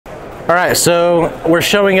All right, so we're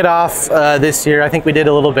showing it off this year. I think we did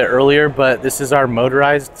a little bit earlier, but this is our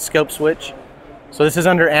motorized scope switch. So this is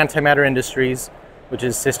under Antimatter Industries, which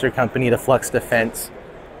is sister company to Flux Defense.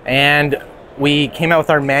 And we came out with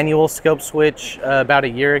our manual scope switch about a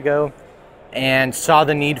year ago and saw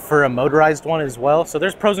the need for a motorized one as well. So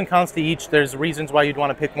there's pros and cons to each. There's reasons why you'd want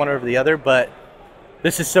to pick one over the other, but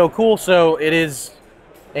this is so cool. So it is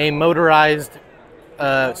a motorized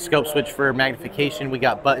scope switch for magnification. We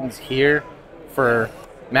got buttons here for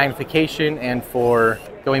magnification and for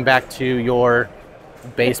going back to your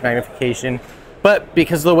base magnification. But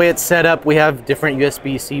because of the way it's set up, we have different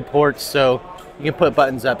USB-C ports, so you can put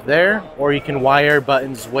buttons up there, or you can wire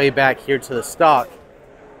buttons way back here to the stock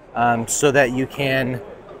so that you can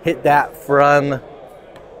hit that from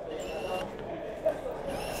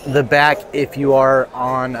the back if you are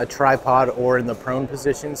on a tripod or in the prone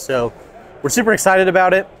position. So we're super excited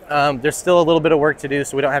about it. There's still a little bit of work to do,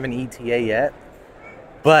 so we don't have an ETA yet,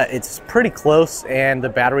 but it's pretty close, and the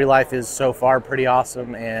battery life is so far pretty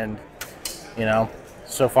awesome, and you know,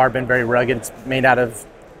 so far been very rugged. It's made out of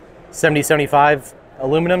 70-75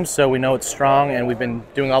 aluminum, so we know it's strong, and we've been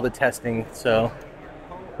doing all the testing, so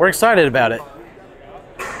we're excited about it.